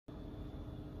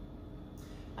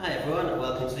Hi everyone and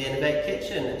welcome to the Innovate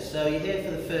Kitchen. So you're here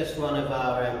for the first one of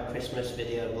our Christmas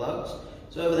video vlogs.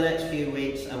 So over the next few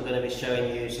weeks I'm going to be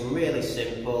showing you some really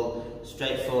simple,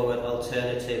 straightforward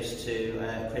alternatives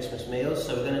to Christmas meals.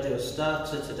 So we're going to do a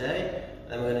starter today,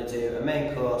 then we're going to do a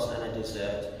main course and a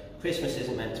dessert. Christmas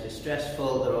isn't meant to be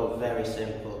stressful, they're all very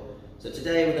simple. So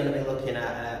today we're going to be looking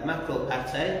at mackerel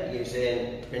pate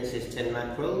using Prince's tin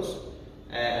mackerels,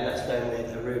 and that's going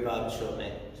with a rhubarb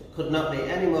chutney. Could not be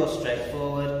any more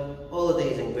straightforward. All of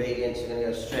these ingredients are going to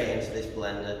go straight into this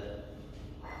blender.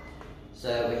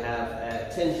 So we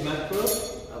have tinned mackerel,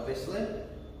 obviously.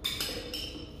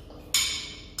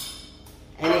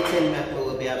 Any tinned mackerel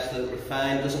will be absolutely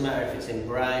fine. Doesn't matter if it's in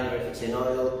brine or if it's in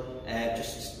oil.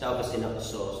 Just obviously not the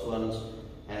sourced ones.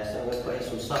 So I'm going to put in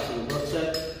some softened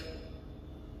butter.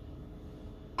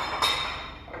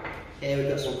 Here we've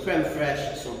got some creme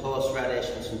fraiche, some horseradish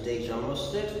and some Dijon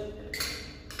mustard.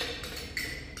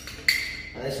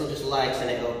 And this will just lighten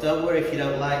it up. Don't worry if you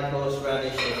don't like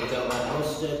horseradish or if you don't like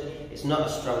mustard. It's not a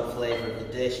strong flavour of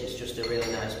the dish, it's just a really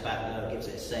nice backnote, it gives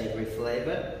it a savoury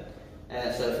flavour.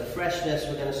 So for freshness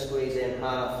we're going to squeeze in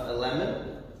half a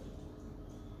lemon.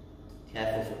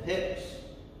 Careful for pips.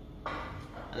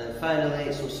 And then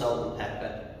finally some salt and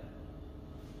pepper.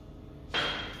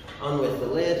 On with the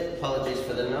lid, apologies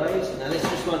for the noise. Now this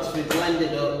just wants to be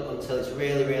blended up until it's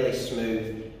really, really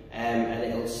smooth. And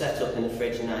it'll set up in the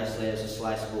fridge nicely as a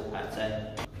sliceable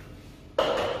pate.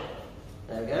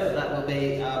 There we go, that will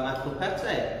be our mackerel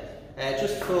pate.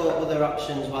 Just for other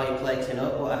options while you're plating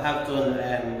up, what I have done,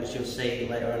 which you'll see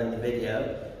later on in the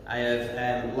video, I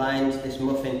have lined this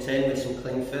muffin tin with some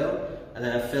cling film, and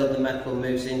then I've filled the mackerel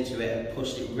mousse into it and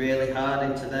pushed it really hard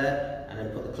into there, and then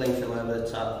put the cling film over the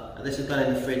top. Now this has gone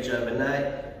in the fridge overnight,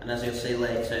 and as you'll see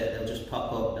later, they'll just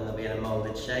pop up and they'll be in a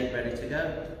moulded shape ready to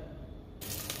go.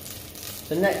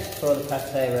 So next for the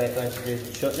pate we're going to do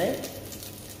the chutney.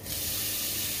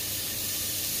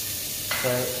 So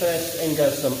first in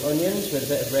goes some onions with a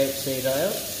bit of rapeseed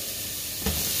oil.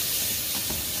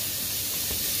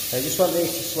 So we just want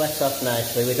these to sweat off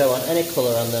nicely, we don't want any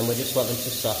colour on them, we just want them to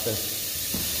soften.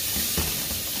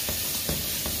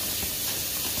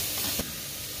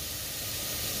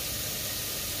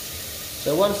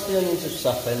 So once the onions have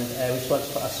softened, we just want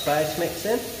to put our spice mix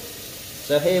in.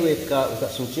 So here we've got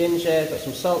some ginger, we've got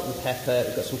some salt and pepper,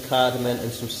 we've got some cardamom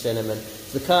and some cinnamon.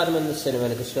 So the cardamom and the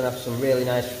cinnamon are just going to have some really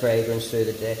nice fragrance through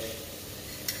the dish.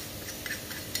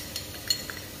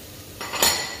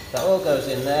 That all goes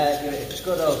in there, give it a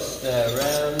good old stir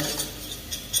around. And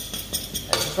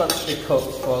it just wants to be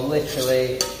cooked for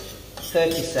literally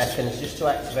 30 seconds just to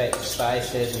activate the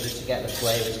spices and just to get the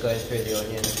flavours going through the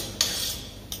onions.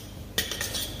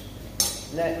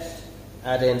 Next,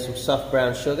 add in some soft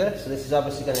brown sugar. So this is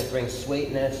obviously going to bring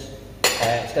sweetness,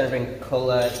 it's going to bring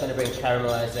colour, it's going to bring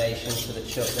caramelisation to the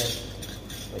chutney,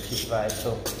 which is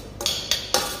vital.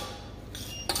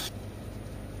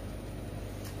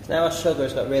 Now our sugar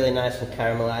has got really nice and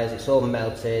caramelised, it's all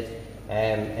melted,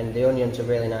 and the onions are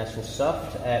really nice and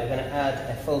soft. We're going to add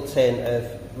a full tin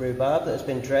of rhubarb that has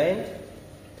been drained.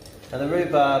 Now the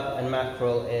rhubarb and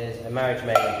mackerel is a marriage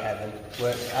made in heaven,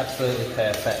 works absolutely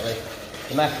perfectly.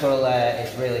 The mackerel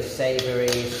is really savoury,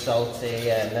 salty,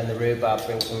 and then the rhubarb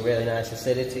brings some really nice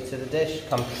acidity to the dish,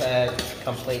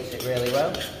 completes it really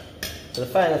well. So the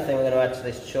final thing we're going to add to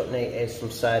this chutney is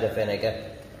some cider vinegar,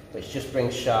 which just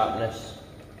brings sharpness.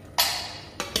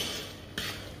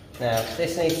 Now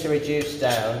this needs to reduce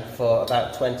down for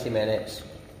about 20 minutes.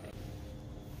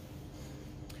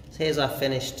 So here's our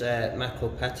finished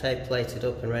mackerel pate plated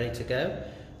up and ready to go.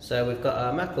 So we've got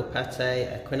our mackerel pate,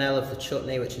 a quenelle of the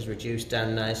chutney which is reduced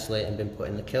down nicely and been put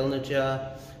in the Kilner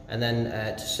jar, and then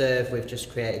to serve we've just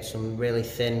created some really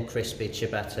thin crispy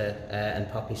ciabatta and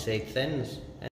poppy seed thins.